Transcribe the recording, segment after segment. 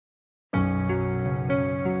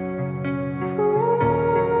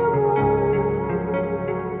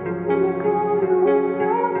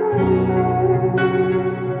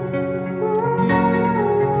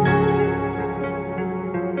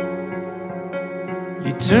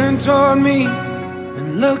You turn toward me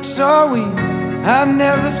and look so weak. I've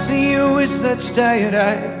never seen you with such tired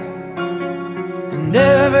eyes. And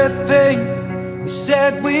everything we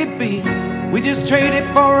said we'd be, we just traded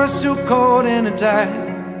for a suit coat and a tie.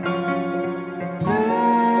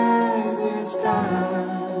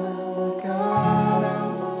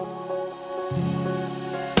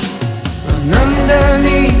 And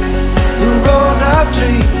underneath the rows of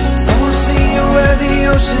trees, I will see you where the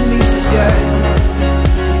ocean meets the sky.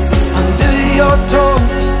 Under your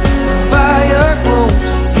toes, the fire grows.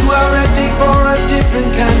 You are ready for a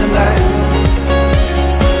different kind of life.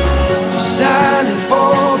 You're silent,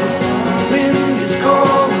 bold, the wind is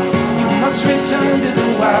cold. You must return to the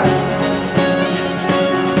wild.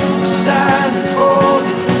 You're silent, bold,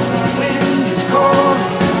 the wind is cold.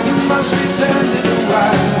 You must return to the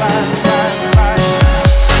wild, wild, wild, wild.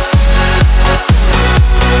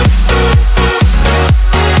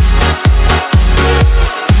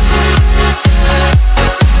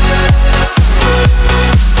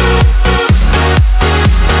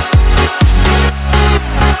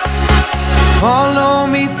 Follow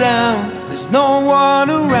me down, there's no one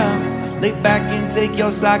around. Lay back and take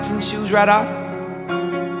your socks and shoes right off.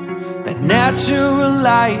 That natural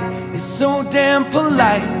light is so damn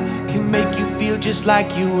polite, can make you feel just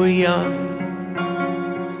like you were young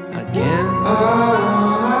again.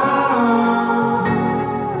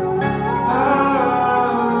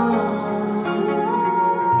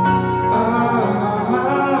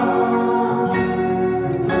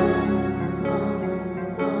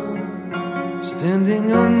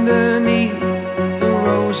 Standing underneath the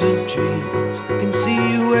rows of trees, I can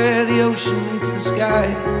see where the ocean meets the sky.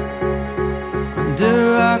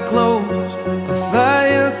 Under our clothes, a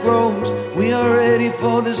fire grows. We are ready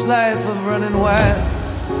for this life of running wild.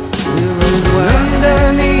 We're running wild.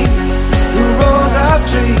 Underneath the rows of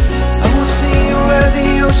trees,